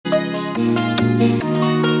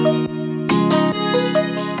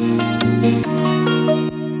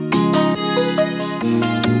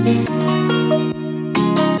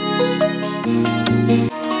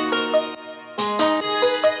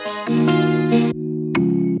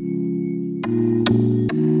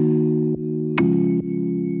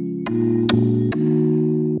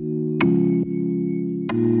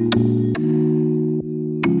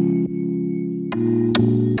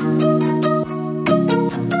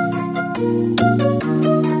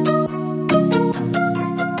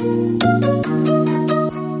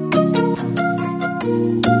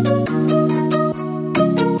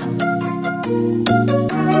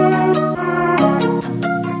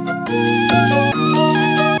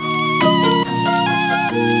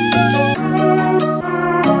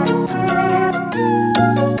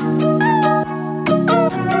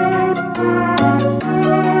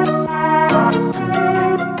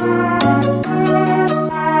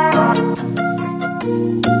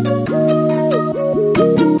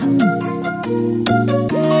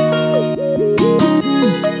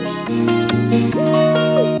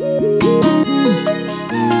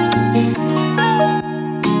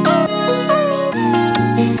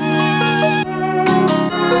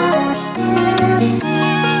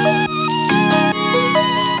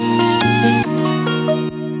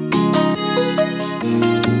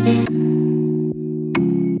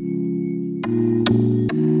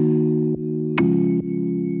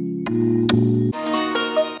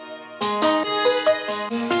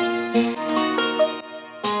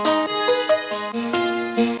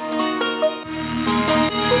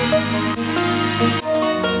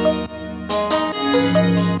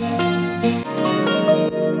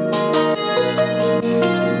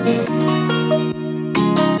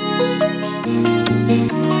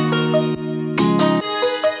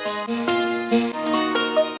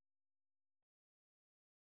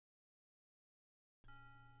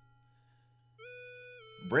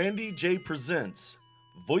Brandy J presents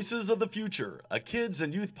Voices of the Future, a kids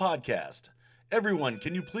and youth podcast. Everyone,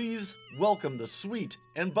 can you please welcome the sweet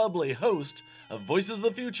and bubbly host of Voices of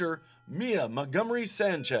the Future, Mia Montgomery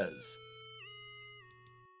Sanchez.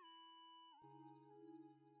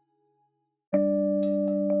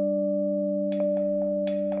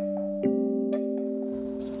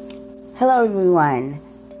 Hello everyone.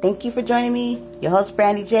 Thank you for joining me, your host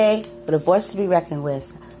Brandy J, with a voice to be reckoned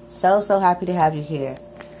with. So happy to have you here.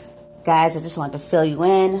 Guys, I just wanted to fill you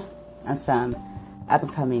in on some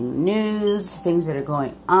up-and-coming news, things that are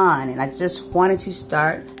going on. And I just wanted to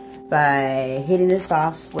start by hitting this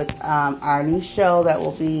off with our new show that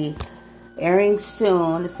will be airing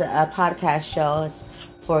soon. It's a podcast show. It's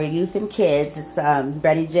for youth and kids. It's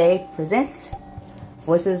Brandy J presents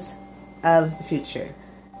Voices of the Future.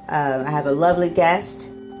 I have a lovely guest.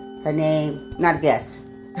 Her name, not a guest.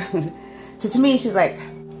 So to me, she's like,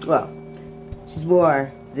 well, she's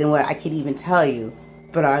more than what I could even tell you.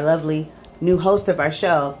 But our lovely new host of our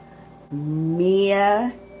show,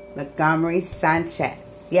 Mia Montgomery Sanchez.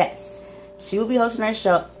 Yes, she will be hosting our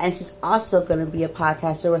show, and she's also going to be a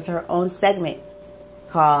podcaster with her own segment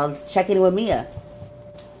called Checking In with Mia.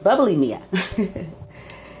 Bubbly Mia.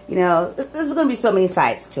 You know, there's going to be so many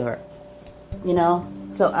sides to her. You know,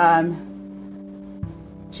 so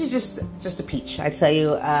she's just a peach. I tell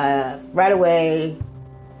you, right away,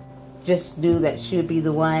 just knew that she would be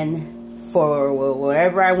the one for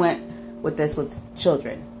wherever I went with this with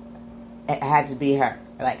children. It had to be her.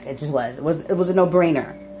 Like, it just was. It was a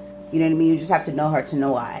no-brainer. You know what I mean? You just have to know her to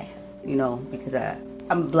know why. You know, because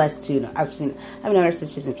I'm blessed too. I've known her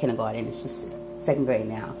since she's in kindergarten, and she's second grade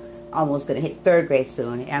now. Almost gonna hit third grade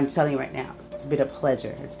soon. And I'm telling you right now, it's been a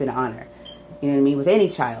pleasure. It's been an honor. You know what I mean? With any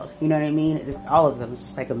child. You know what I mean? It's all of them. It's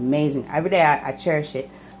just like amazing. Every day I cherish it.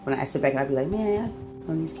 When I sit back and I'll be like, man, I've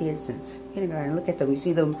known these kids since kindergarten. Look at them. You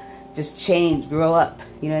see them just change, grow up.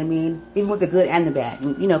 You know what I mean? Even with the good and the bad.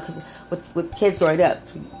 You know, because with kids growing up,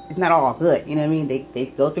 it's not all good. You know what I mean?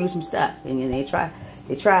 They go through some stuff and they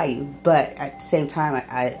try you. But at the same time,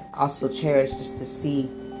 I also cherish just to see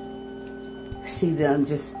them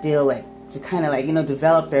just still like, to kind of like, you know,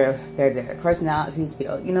 develop their personalities,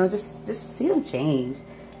 you know, just see them change.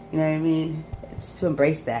 You know what I mean? Just to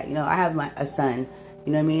embrace that. You know, I have a son,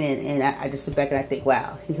 you know what I mean? And I just sit back and I think,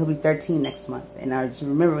 wow, he'll be 13 next month. And I just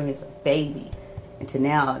remember when he was a baby. And to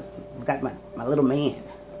now, I've got my little man,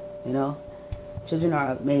 you know? Children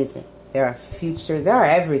are amazing. They're our future. They're our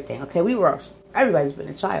everything, okay? Everybody's been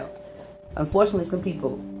a child. Unfortunately, some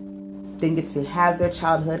people didn't get to have their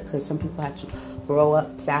childhood because some people have to grow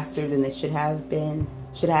up faster than they should have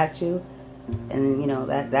to. And, you know,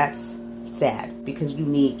 that's sad because you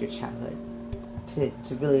need your childhood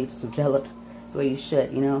to really develop the way you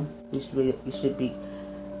should, you should be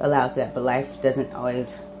allowed that, but life doesn't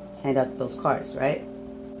always hand out those cards, right?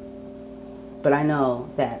 But I know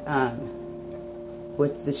that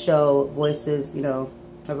with the show Voices, of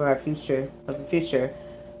the future,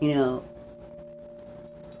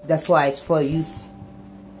 that's why it's for youth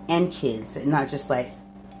and kids, and not just like,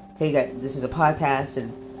 hey, this is a podcast,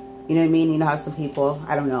 and you know what I mean? You know how some people,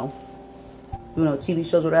 I don't know, TV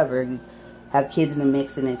shows, whatever, you have kids in the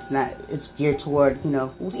mix, and it's geared toward,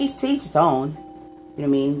 each to each its own. You know what I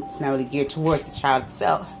mean? It's not really geared towards the child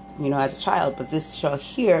itself, as a child. But this show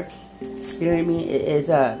here, you know what I mean, it is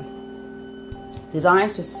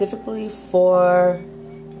designed specifically for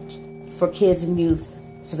kids and youth,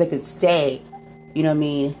 so they can stay,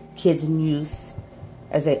 kids and youth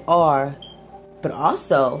as they are, but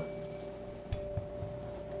also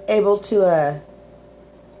able to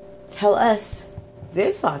tell us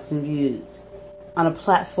their thoughts and views on a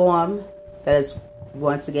platform that is,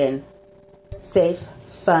 once again, safe,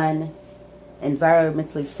 fun,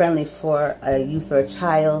 environmentally friendly for a youth or a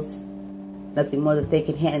child. Nothing more that they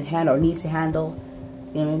can handle or need to handle.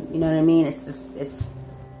 You know what I mean?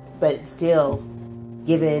 But it's still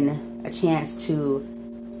given a chance to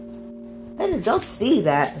let adults see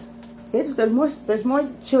that there's more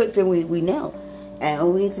to it than we know,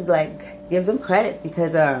 and we need to give them credit,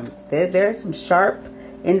 because there are some sharp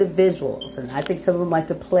individuals, and I think some of them like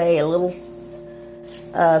to play a little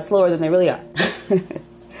slower than they really are.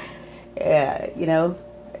 Yeah,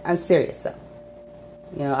 I'm serious though.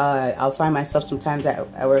 I'll find myself sometimes at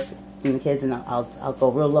work with the kids, and I'll go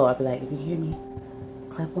real low. I'll be like, if you hear me,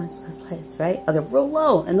 clap once, clap twice, right? I'll get real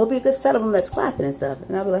low, and there'll be a good set of them that's clapping and stuff,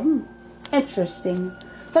 and I'll be like, interesting.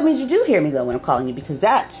 So that means you do hear me though when I'm calling you, because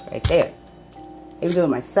that right there. Even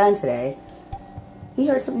with my son today, he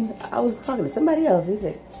heard something. I was talking to somebody else. He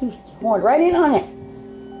said, she horned right in on it.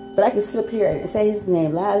 But I can sit up here and say his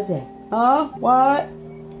name loud as that. What?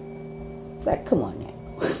 Like, come on now.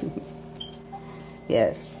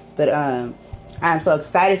 Yes. But I'm so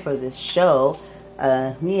excited for this show.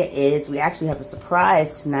 Mia is. We actually have a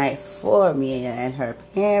surprise tonight for Mia and her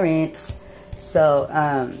parents. So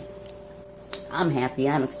I'm happy.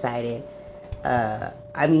 I'm excited.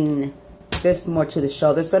 There's more to the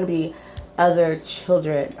show. There's going to be other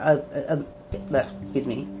children,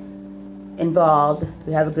 involved.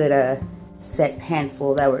 We have a good set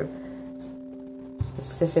handful that were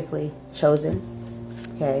specifically chosen.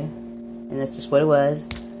 Okay, and that's just what it was.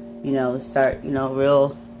 Start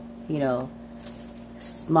real,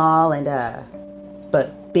 small and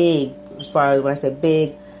but big. As far as when I say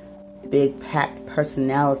big packed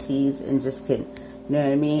personalities, and just can,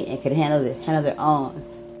 and can handle their own.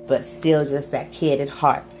 But still just that kid at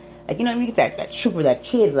heart. You get that trooper, that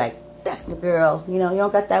kid, that's the girl. You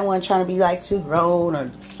don't got that one trying to be too grown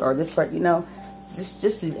or this part,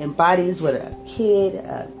 just embodies what a kid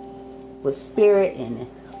with spirit and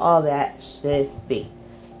all that should be.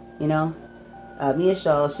 Mia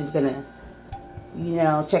Show, she's gonna,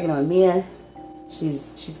 checking on Mia.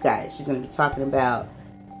 She's got it. She's gonna be talking about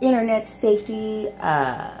internet safety.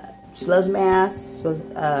 She loves math,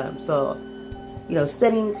 so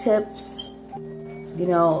studying tips,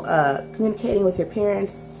 communicating with your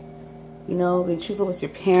parents, being truthful with your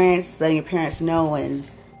parents, letting your parents know when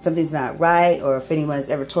something's not right, or if anyone's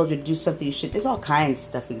ever told you to do something you should. There's all kinds of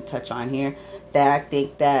stuff we can touch on here that I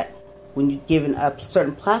think that when you're given a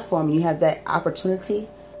certain platform, you have that opportunity,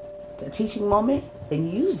 a teaching moment,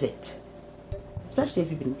 then use it, especially if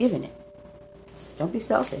you've been given it. Don't be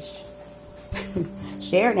selfish.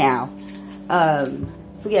 Share now.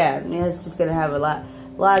 So yeah, it's just gonna have a lot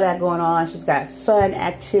of that going on. She's got fun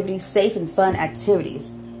activities, safe and fun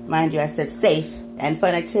activities. Mind you, I said safe and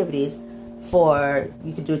fun activities for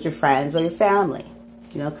you can do with your friends or your family.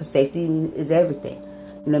 Because safety is everything.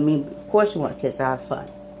 You know what I mean? Of course, you want kids to have fun.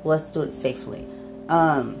 Well, let's do it safely.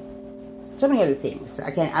 So many other things.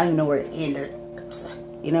 I don't even know where to end it.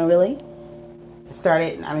 Really. I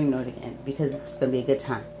started, and I don't even know where to end, because it's gonna be a good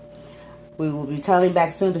time. We will be coming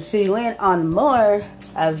back soon to fill you in on more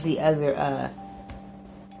of the other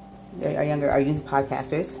our youth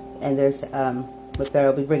podcasters, and there's what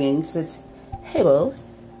they'll be bringing to this table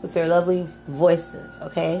with their lovely voices,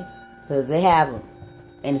 okay? Because they have them,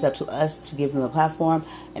 and it's up to us to give them a platform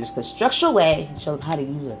and a structural way and show them how to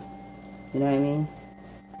use it. You know what I mean?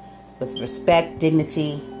 With respect,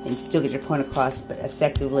 dignity, and still get your point across, but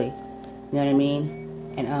effectively. You know what I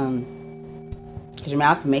mean? And because your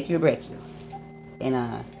mouth can make you or break you.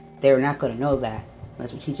 And they're not going to know that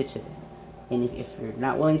unless we teach it to them. And if you're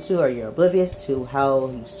not willing to, or you're oblivious to how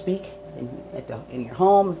you speak in your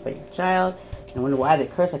home for your child, and wonder why they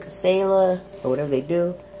curse like a sailor or whatever they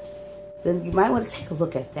do, then you might want to take a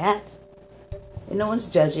look at that. And no one's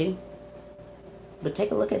judging, but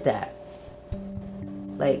take a look at that.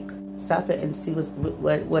 Like, stop it and see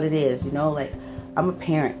what it is, you know? Like, I'm a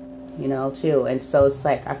parent, you know, too. And so it's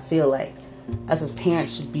like, I feel like us as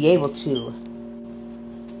parents should be able to,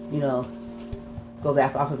 you know, go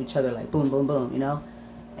back off of each other like boom, boom, boom, you know?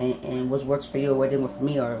 And what works for you or what didn't work for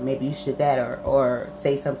me, or maybe you should that, or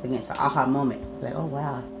say something, it's an aha moment. Like, oh,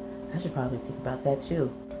 wow, I should probably think about that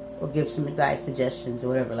too. Or give some advice, suggestions, or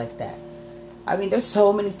whatever like that. I mean, there's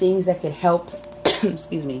so many things that could help,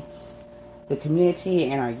 excuse me, the community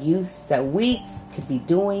and our youth that we could be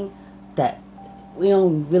doing that we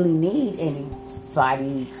don't really need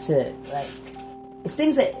anybody to, like, it's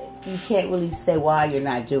things that you can't really say why you're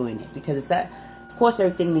not doing it, because it's not, of course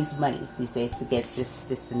everything needs money these days to get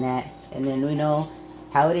this and that, and then we know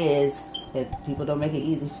how it is, that people don't make it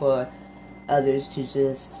easy for others to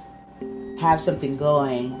just have something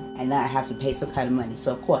going and not have to pay some kind of money.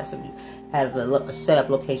 So of course, if you have a set up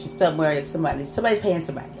location somewhere, somebody's paying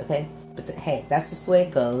somebody, okay? But hey, that's just the way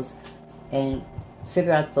it goes, and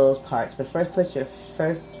figure out those parts. But first, put your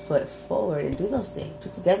first foot forward and do those things.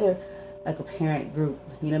 Put together like a parent group.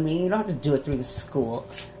 You know what I mean? You don't have to do it through the school.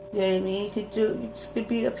 You know what I mean? You just could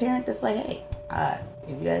be a parent that's like, hey, if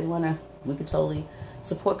you guys wanna, we could totally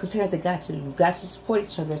support. Because parents, you've got to support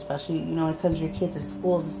each other, especially, you know, when it comes to your kids at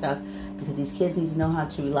schools and stuff. Because these kids need to know how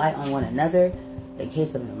to rely on one another in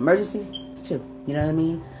case of an emergency too. You know what I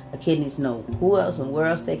mean? A kid needs to know who else and where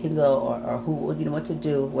else they can go, or who, you know, what to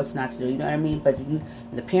do, what's not to do. You know what I mean? But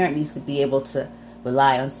the parent needs to be able to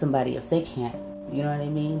rely on somebody if they can't. You know what I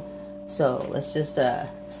mean? So let's just,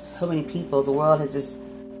 so many people, the world has just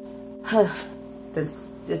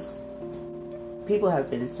people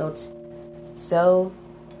have been so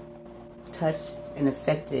touched and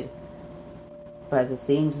affected by the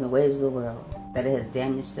things and the ways of the world that it has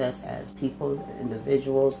damaged us as people,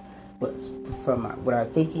 individuals, with our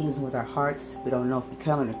thinkings, with our hearts. We don't know if we're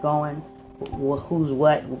coming or going, who's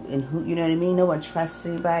what, and who, you know what I mean? No one trusts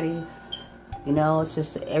anybody. You know, it's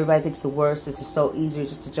just, everybody thinks the worst. It's just so easier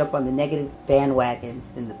just to jump on the negative bandwagon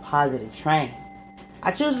than the positive train. I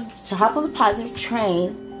choose to hop on the positive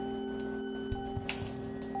train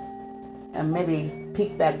and maybe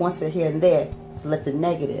peek back once here and there to let the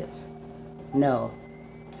negative know.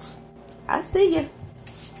 I see you.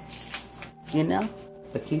 You know?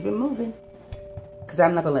 But keep it moving. Because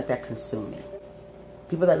I'm not going to let that consume me.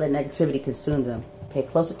 People that let negativity consume them, pay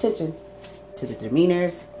close attention to the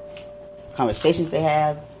demeanors, conversations they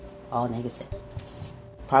have, all negative.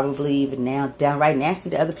 Probably even now downright nasty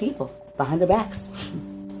to other people behind their backs.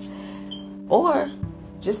 Or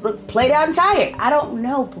just look played out and tired. I don't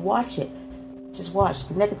know, but watch it. Just watch.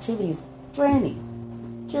 The negativity is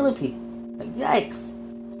draining, killing people. Like, yikes.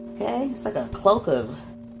 Okay? It's like a cloak of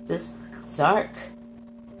this dark,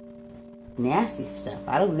 nasty stuff.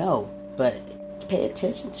 I don't know, but pay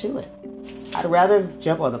attention to it. I'd rather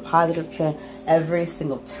jump on the positive trend every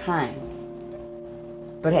single time.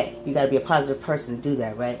 But hey, you gotta be a positive person to do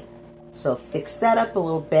that, right? So fix that up a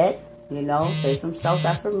little bit, you know, say some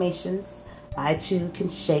self-affirmations. I too can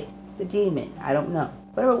shake the demon. I don't know.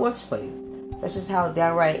 Whatever works for you. That's just how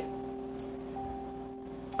downright,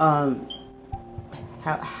 how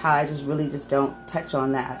I just really just don't touch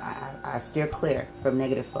on that. I steer clear from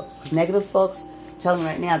negative folks. Because negative folks, tell them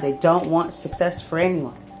right now, they don't want success for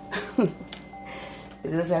anyone.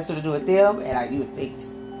 This has to do with them, and you would think,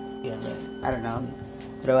 yeah, look, I don't know,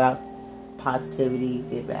 throw out positivity,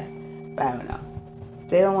 get back. But I don't know.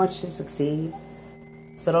 They don't want you to succeed.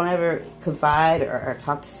 So don't ever confide or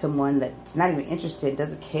talk to someone that's not even interested,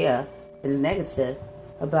 doesn't care, is negative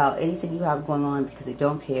about anything you have going on, because they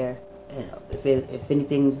don't care. And if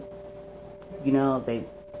anything, you know,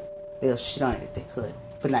 they'll shit on it if they could,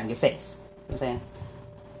 but not in your face. You know what I'm saying?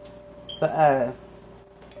 But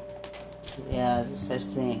yeah, there's such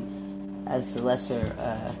thing as the lesser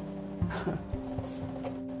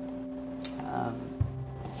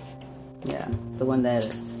yeah, the one that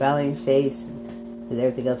is smiling in your face and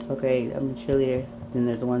everything else so great. I'm a cheerleader. Then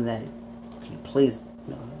there's the one that, can you please,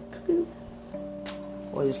 you know,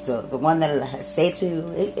 or just the one that I say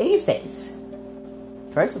to in your face.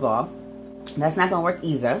 First of all, that's not gonna work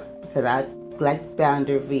either, because I like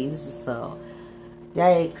boundaries. So,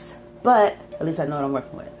 yikes. But at least I know what I'm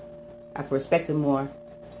working with. I can respect it more,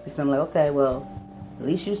 because I'm like, okay, well, at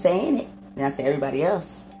least you saying it, not to everybody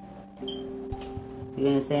else. You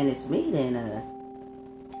ain't saying it to me, then well,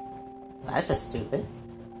 that's just stupid.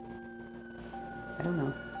 I don't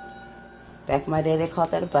know. Back in my day, they called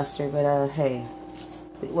that a buster, but hey,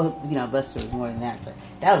 well, you know, buster was more than that, but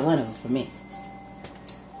that was one of them for me.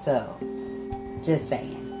 So, just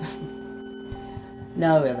saying.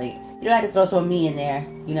 No, really. You don't have to throw some of me in there.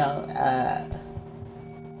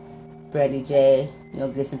 Brandy J,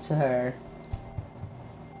 gets into her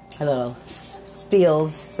little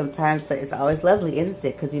spills sometimes, but it's always lovely, isn't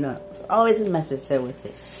it? Because, there's always a message there with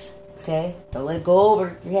it. Okay? Don't let it go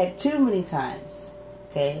over your head too many times.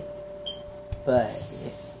 Okay? But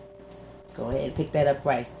go ahead and pick that up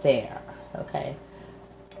right there. Okay?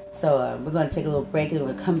 So we're going to take a little break, and we're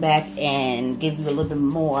going to come back and give you a little bit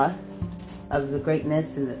more of the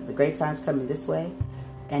greatness and the great times coming this way.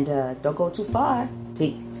 And don't go too far.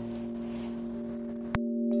 Peace.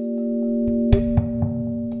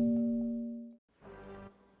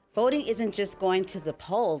 Voting isn't just going to the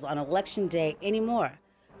polls on election day anymore.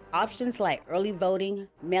 Options like early voting,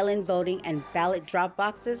 mail-in voting, and ballot drop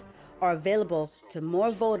boxes are available to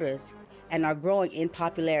more voters and are growing in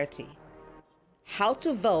popularity. How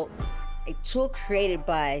to Vote, a tool created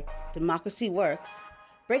by Democracy Works,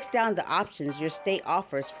 breaks down the options your state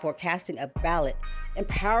offers for casting a ballot,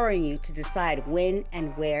 empowering you to decide when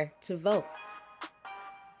and where to vote.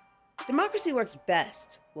 Democracy works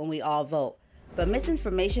best when we all vote, but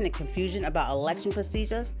misinformation and confusion about election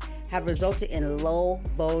procedures have resulted in low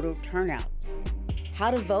voter turnout.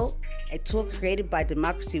 How to Vote, a tool created by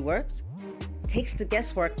Democracy Works, takes the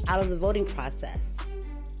guesswork out of the voting process.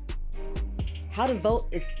 How to Vote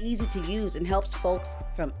is easy to use and helps folks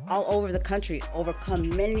from all over the country overcome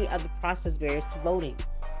many of the process barriers to voting.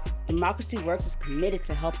 Democracy Works is committed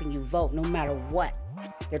to helping you vote no matter what.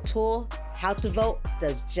 Their tool, How to Vote,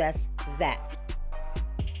 does just that.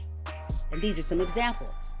 And these are some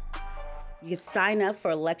examples. You can sign up for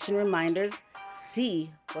election reminders, see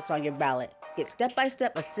what's on your ballot, get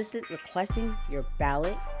step-by-step assistance requesting your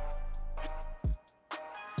ballot,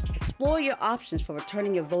 explore your options for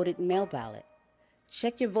returning your voted mail ballot,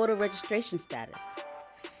 check your voter registration status,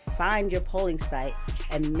 find your polling site,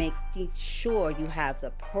 and making sure you have the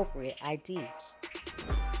appropriate ID.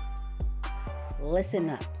 Listen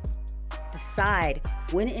up. Decide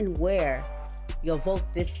when and where you'll vote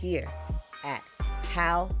this year at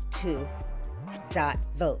howto.vote.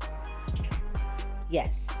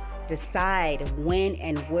 Yes, decide when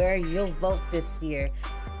and where you'll vote this year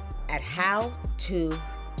at howto.vote.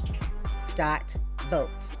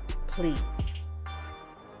 Please.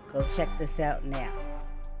 Go check this out now.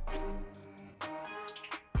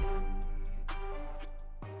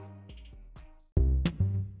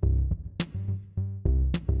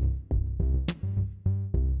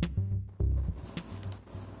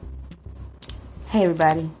 Hey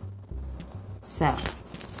everybody. So,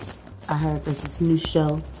 I heard there's this new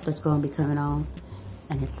show that's going to be coming on,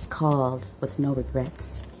 and it's called With No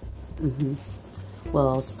Regrets.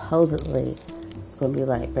 Well, supposedly, it's going to be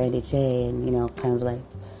like Brandy J and, kind of like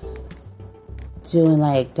doing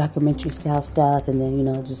like documentary style stuff, and then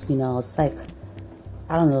it's like,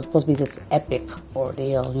 I don't know, it's supposed to be this epic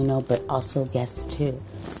ordeal, but also guests too,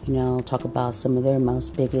 talk about some of their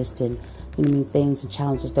most biggest and things and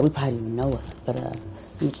challenges that we probably didn't know of. But let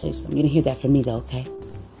me tell you something, you didn't hear that from me though, okay?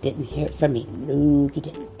 Didn't hear it from me. No, you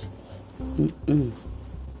didn't.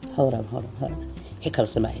 Hold on. Here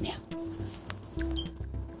comes somebody now.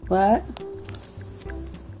 What?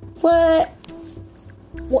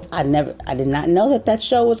 I did not know that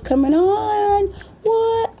show was coming on.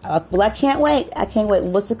 What? Well, I can't wait.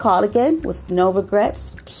 What's it called again? With No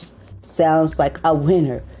Regrets? Psst, sounds like a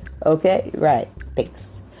winner. Okay? Right.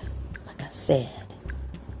 Thanks. Like I said,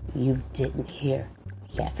 you didn't hear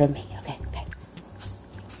that from me. Okay.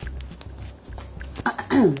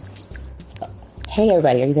 Hey,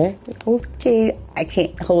 everybody. Are you there? Okay. I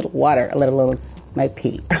can't hold water, let alone my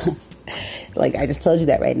pee. Like, I just told you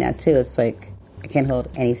that right now, too. It's like, I can't hold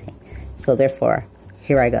anything. So, therefore,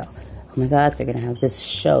 here I go. Oh, my God, they're going to have this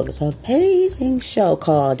show, this amazing show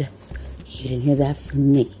called You Didn't Hear That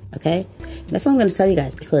From Me, okay? And that's what I'm going to tell you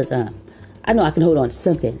guys, because I know I can hold on to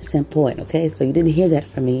something at some point, okay? So, you didn't hear that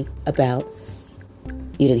from me about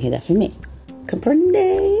You Didn't Hear That From Me.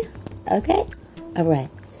 Comprende? Okay? All right.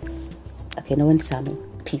 Okay, no one saw me.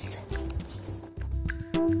 Peace.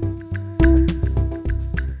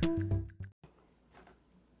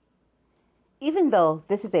 Even though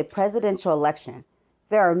this is a presidential election,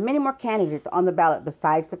 there are many more candidates on the ballot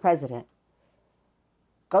besides the president.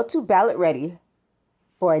 Go to Ballot Ready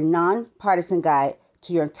for a nonpartisan guide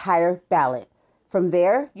to your entire ballot. From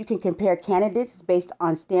there, you can compare candidates based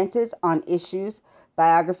on stances on issues,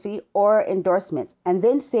 biography, or endorsements, and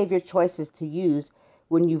then save your choices to use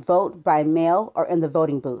when you vote by mail or in the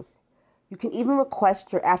voting booth. You can even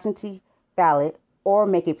request your absentee ballot or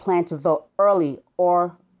make a plan to vote early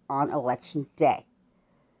or on election day.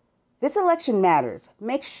 This election matters.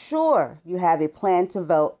 Make sure you have a plan to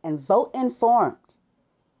vote and vote informed.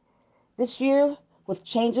 This year, with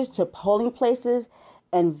changes to polling places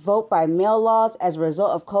and vote by mail laws as a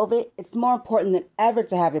result of COVID, it's more important than ever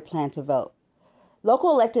to have a plan to vote.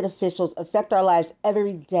 Local elected officials affect our lives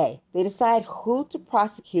every day. They decide who to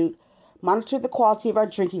prosecute, monitor the quality of our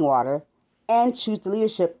drinking water, and choose the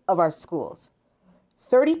leadership of our schools.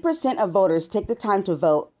 30% of voters take the time to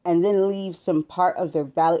vote and then leave some part of their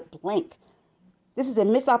ballot blank. This is a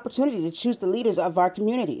missed opportunity to choose the leaders of our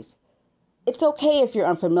communities. It's okay if you're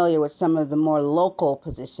unfamiliar with some of the more local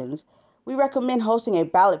positions. We recommend hosting a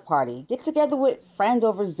ballot party. Get together with friends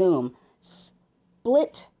over Zoom.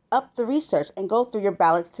 Split up the research and go through your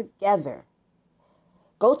ballots together.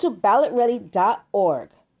 Go to ballotready.org.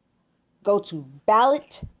 Go to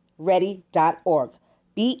ballotready.org.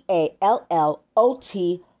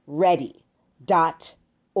 BALLOT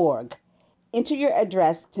ready.org. Enter your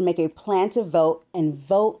address to make a plan to vote and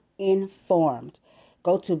vote informed.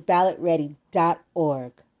 Go to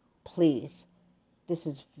ballotready.org. Please. This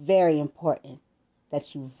is very important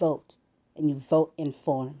that you vote and you vote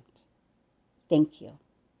informed. Thank you.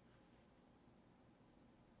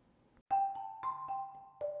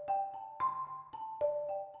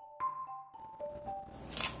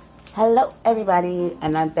 Hello, everybody,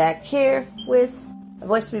 and I'm back here with a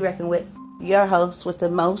voice to be reckoned with, your host with the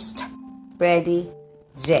most, Brandy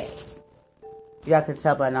J. Y'all can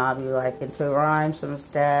tell by now I'll be liking to rhyme some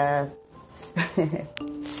stuff.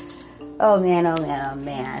 Oh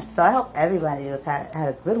man. So I hope everybody had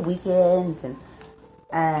a good weekend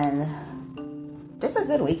and just a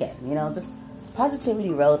good weekend. Just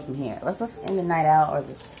positivity road from here. Let's end the night out or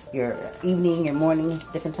your evening, your mornings,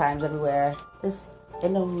 different times everywhere. Just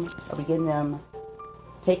end them or begin them.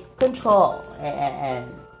 Take control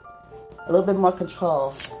and a little bit more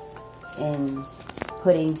control in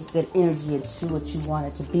putting good energy into what you want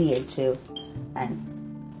it to be into, and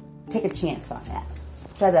take a chance on that.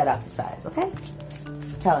 Try that out besides, okay?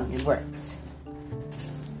 I'm telling you, it works.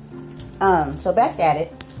 So back at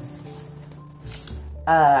it.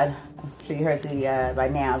 I'm sure you heard by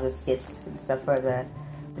now the skits and stuff for the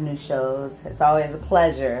new shows. It's always a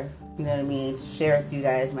pleasure, you know what I mean, to share with you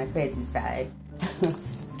guys my crazy side.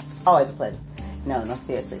 Always a pleasure. No,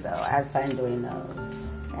 seriously though, I have fun doing those,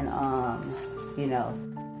 and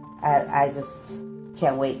I just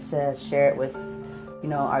can't wait to share it with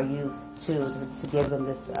our youth too, to give them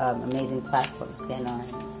this amazing platform to stand on and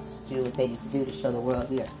to do what they need to do to show the world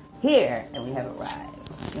we are here and we have arrived.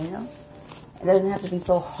 It doesn't have to be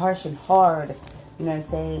so harsh and hard, you know what I'm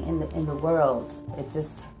saying, in the world. It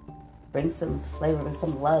just brings some flavor, brings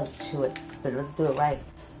some love to it, but let's do it right.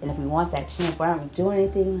 And if we want that chance, why aren't we doing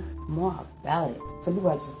anything more about it? Some people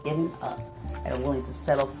are just giving up and are willing to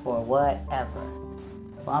settle for whatever.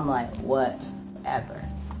 Well, I'm like, whatever.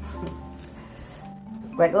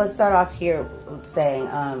 Like, let's start off here with saying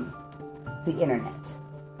the internet.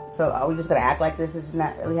 So are we just going to act like this is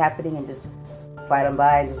not really happening and just fight on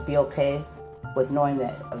by and just be okay with knowing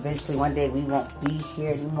that eventually one day we won't be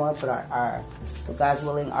here anymore, but our if God's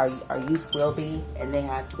willing, our youth will be, and they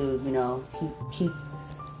have to, keep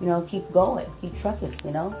going, keep trucking,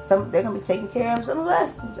 they're going to be taking care of some of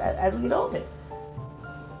us as we get older.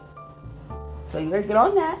 So you better get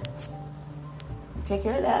on that. Take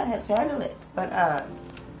care of that. Let's handle it. But,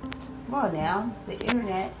 come on now. The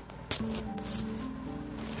internet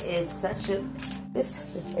is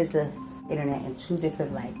this is the internet in two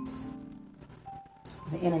different lights.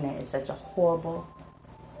 The internet is such a horrible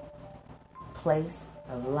place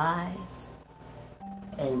of lies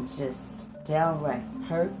and just downright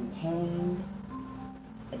hurt and pain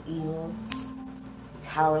and evil,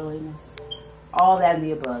 cowardliness, all that and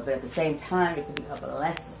the above. But at the same time, it can be a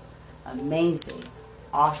blessing, amazing,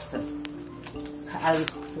 awesome, out of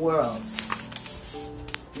this world,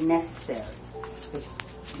 necessary. It's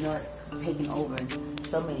taking over in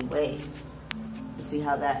so many ways. You see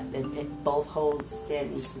how that it both holds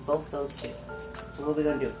standing to both those two. So what are we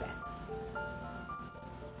gonna do with that?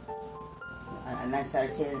 9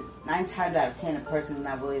 times out of 10, a person's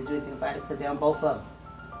not willing to do anything about it because they're on both of them,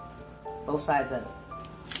 both sides of it.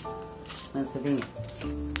 It's convenient.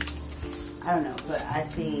 I don't know, but I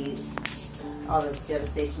see all this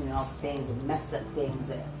devastation and all the things and messed up things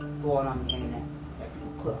that go on the internet that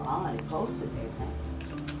people put on and post and everything,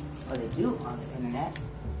 or they do on the internet,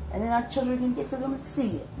 and then our children can get to them and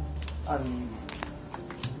see it on the internet,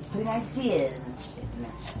 putting ideas and shit in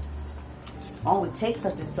their heads. Why don't we take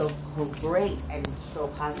something so great and show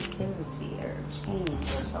positivity or change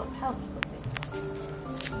or show help with it?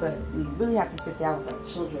 But we really have to sit down with our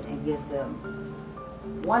children and give them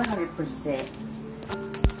 100%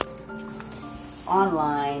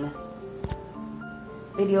 online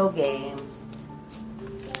video games,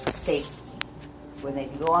 safety when they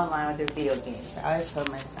go online with their video games. I always tell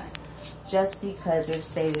my son, just because they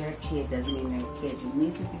say they're a kid doesn't mean they're a kid. You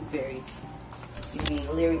need to be very,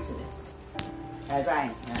 leery to this. As I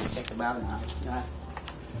am, and I check them out now.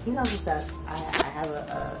 He knows his stuff. I have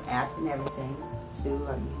a app and everything too.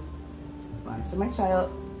 So my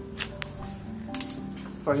child,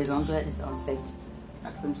 for his own good, his own safety, I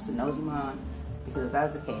want him to know him on, because if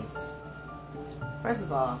that was the case, first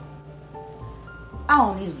of all, I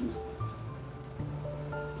don't need to know.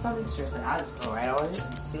 I'm sure, so I'll just go right over here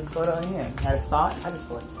and see what's going on here. Had a thought, I just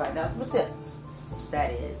want to find out what's it. That's what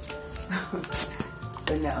that is.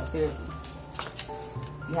 But no, seriously,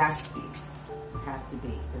 you have to be. You have to be,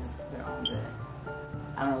 because it's their own good.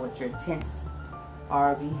 I don't know what your intents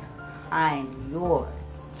are behind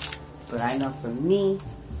yours, but I know for me,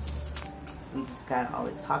 we just gotta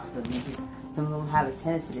always talk to them, because some of them have a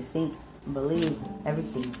tendency to think and believe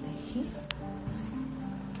everything they hear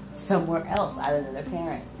somewhere else other than their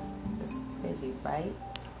parent. It's crazy, right?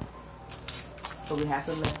 But we have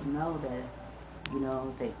to let them know that,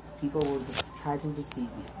 that people will just try to deceive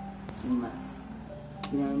you. You must.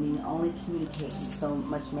 You know what I mean? Only communicate in so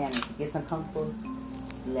much manner. If it gets uncomfortable,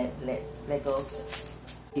 let go.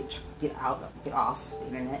 Get off the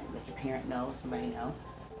internet. Let your parent know, somebody know.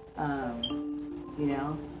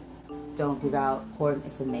 Don't give out important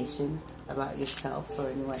information about yourself or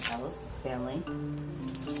anyone else, family.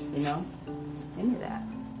 Any of that.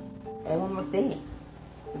 And one more thing.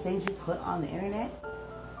 The things you put on the internet,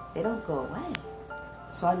 they don't go away.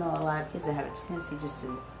 So I know a lot of kids that have a tendency just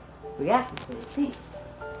to react to what they think.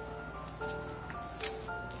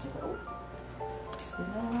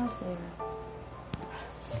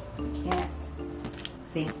 You can't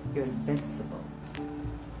think you're invincible.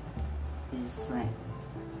 You just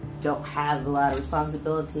don't have a lot of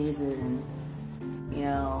responsibilities and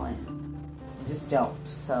just don't.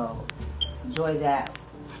 So enjoy that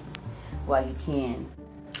while you can.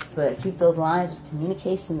 But keep those lines of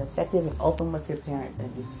communication effective and open with your parents.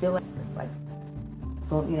 And if you feel like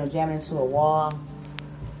jamming into a wall,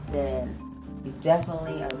 then you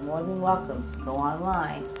definitely are more than welcome to go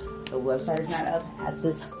online. The website is not up at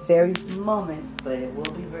this very moment, but it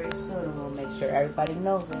will be very soon, and we'll make sure everybody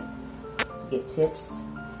knows it. Get tips,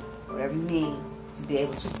 whatever you need to be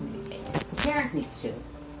able to communicate. The parents need to.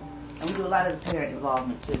 And we do a lot of parent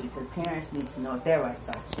involvement too, because parents need to know what their rights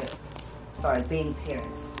are too. As far as being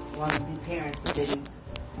parents. You want to be parents, but then you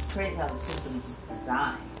create how the system is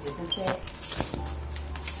designed, isn't it?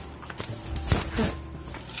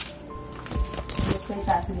 It's so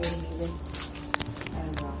fascinating even. I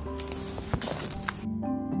don't know.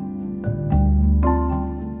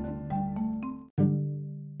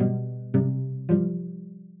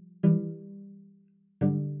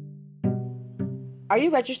 Are you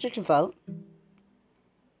registered to vote?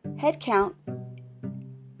 Headcount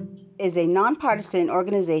is a nonpartisan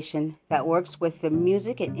organization that works with the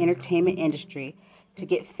music and entertainment industry to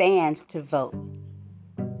get fans to vote.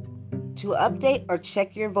 To update or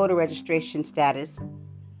check your voter registration status,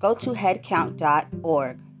 go to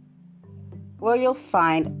headcount.org, where you'll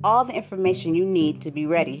find all the information you need to be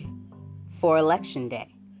ready for Election Day.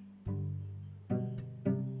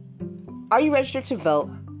 Are you registered to vote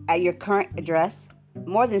at your current address?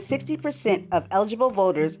 More than 60% of eligible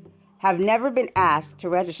voters have never been asked to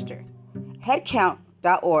register.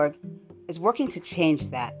 Headcount.org is working to change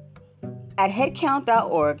that. At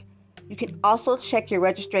headcount.org, you can also check your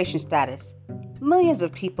registration status. Millions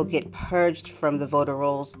of people get purged from the voter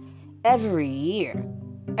rolls every year.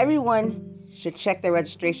 Everyone should check their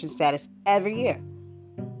registration status every year.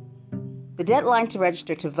 The deadline to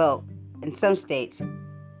register to vote in some states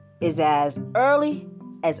is as early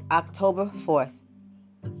as October 4th.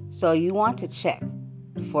 So you want to check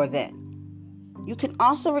before then. You can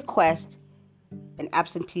also request an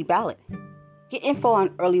absentee ballot. Get info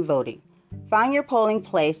on early voting. Find your polling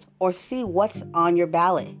place or see what's on your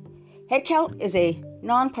ballot. Headcount is a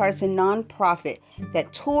nonpartisan nonprofit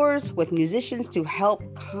that tours with musicians to help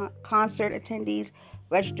concert attendees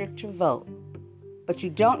register to vote. But you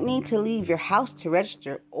don't need to leave your house to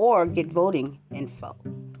register or get voting info.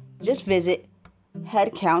 Just visit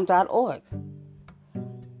headcount.org.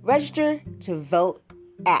 Register to vote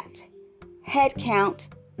at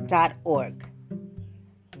headcount.org.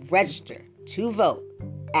 Register to vote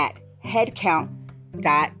at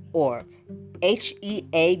headcount.org.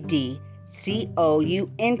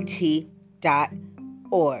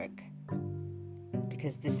 HEADCOUNT.org.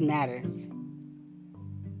 Because this matters.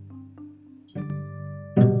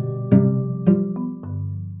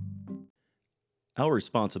 Our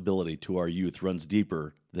responsibility to our youth runs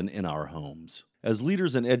deeper than in our homes. As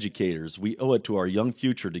leaders and educators, we owe it to our young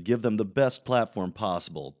future to give them the best platform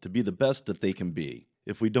possible to be the best that they can be.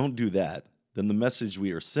 If we don't do that, then the message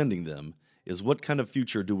we are sending them is, what kind of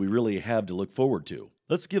future do we really have to look forward to?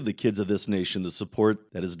 Let's give the kids of this nation the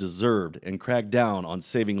support that is deserved and crack down on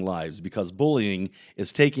saving lives, because bullying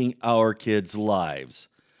is taking our kids' lives.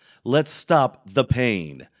 Let's stop the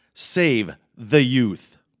pain. Save the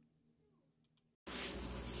youth.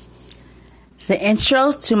 The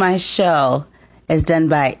intro to my show is done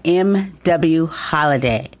by M.W.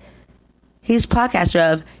 Holiday. He's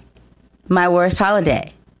podcaster of My Worst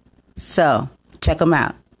Holiday. So, check him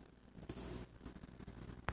out.